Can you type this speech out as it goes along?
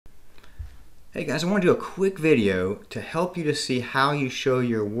Hey guys, I want to do a quick video to help you to see how you show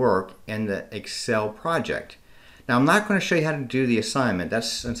your work in the Excel project. Now I'm not going to show you how to do the assignment,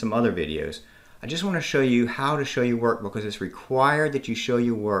 that's in some other videos. I just want to show you how to show your work because it's required that you show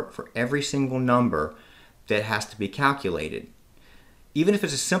your work for every single number that has to be calculated. Even if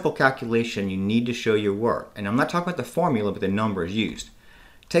it's a simple calculation, you need to show your work. And I'm not talking about the formula, but the numbers used.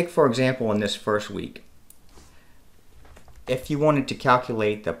 Take for example in this first week. If you wanted to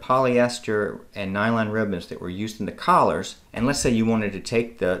calculate the polyester and nylon ribbons that were used in the collars, and let's say you wanted to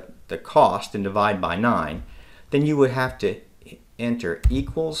take the cost and divide by 9, then you would have to enter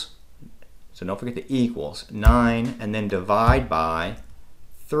equals, so don't forget the equals, 9, and then divide by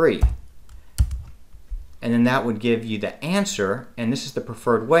 3. And then that would give you the answer, and this is the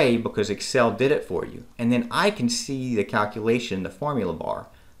preferred way because Excel did it for you. And then I can see the calculation, the formula bar.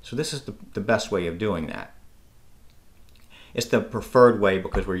 So this is the best way of doing that. It's the preferred way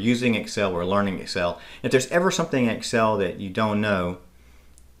because we're using Excel, we're learning Excel. If there's ever something in Excel that you don't know,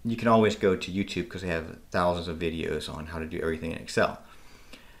 you can always go to YouTube because they have thousands of videos on how to do everything in Excel.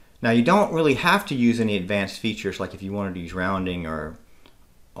 Now you don't really have to use any advanced features like if you wanted to use rounding or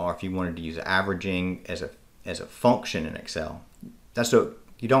if you wanted to use averaging as a function in Excel.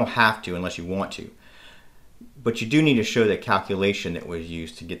 You don't have to unless you want to. But you do need to show the calculation that was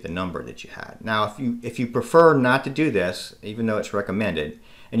used to get the number that you had. Now if you prefer not to do this, even though it's recommended,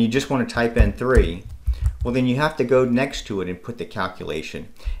 and you just want to type in 3, well then you have to go next to it and put the calculation.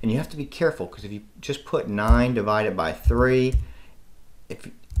 And you have to be careful because if you just put 9 divided by 3,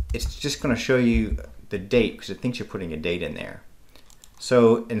 it's just going to show you the date because it thinks you're putting a date in there.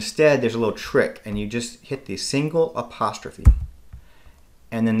 So instead there's a little trick and you just hit the single apostrophe.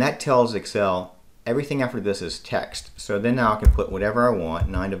 And then that tells Excel everything after this is text. So then now I can put whatever I want,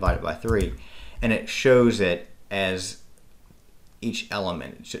 9 divided by 3, and it shows it as each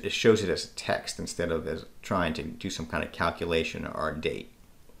element. It shows it as text instead of as trying to do some kind of calculation or a date.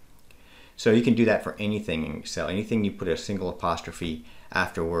 So you can do that for anything in Excel. Anything you put a single apostrophe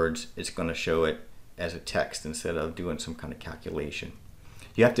afterwards, it's going to show it as a text instead of doing some kind of calculation.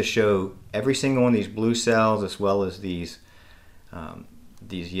 You have to show every single one of these blue cells as well as these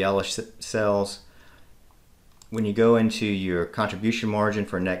yellowish cells. When you go into your contribution margin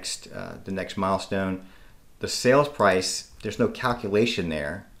for the next milestone, the sales price, there's no calculation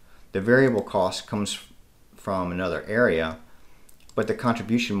there. The variable cost comes from another area, but the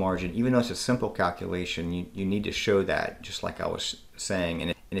contribution margin, even though it's a simple calculation, you need to show that, just like I was saying.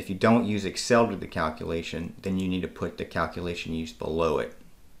 And if you don't use Excel to do the calculation, then you need to put the calculation used below it.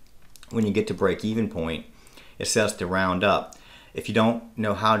 When you get to break-even point, it says to round up. If you don't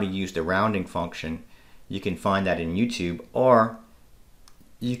know how to use the rounding function, you can find that in YouTube, or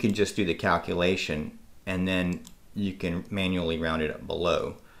you can just do the calculation and then you can manually round it up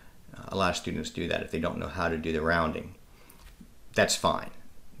below. A lot of students do that if they don't know how to do the rounding. That's fine.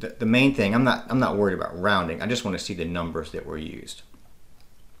 The main thing, I'm not worried about rounding. I just want to see the numbers that were used.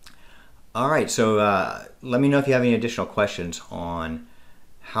 All right, so let me know if you have any additional questions on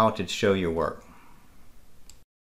how to show your work.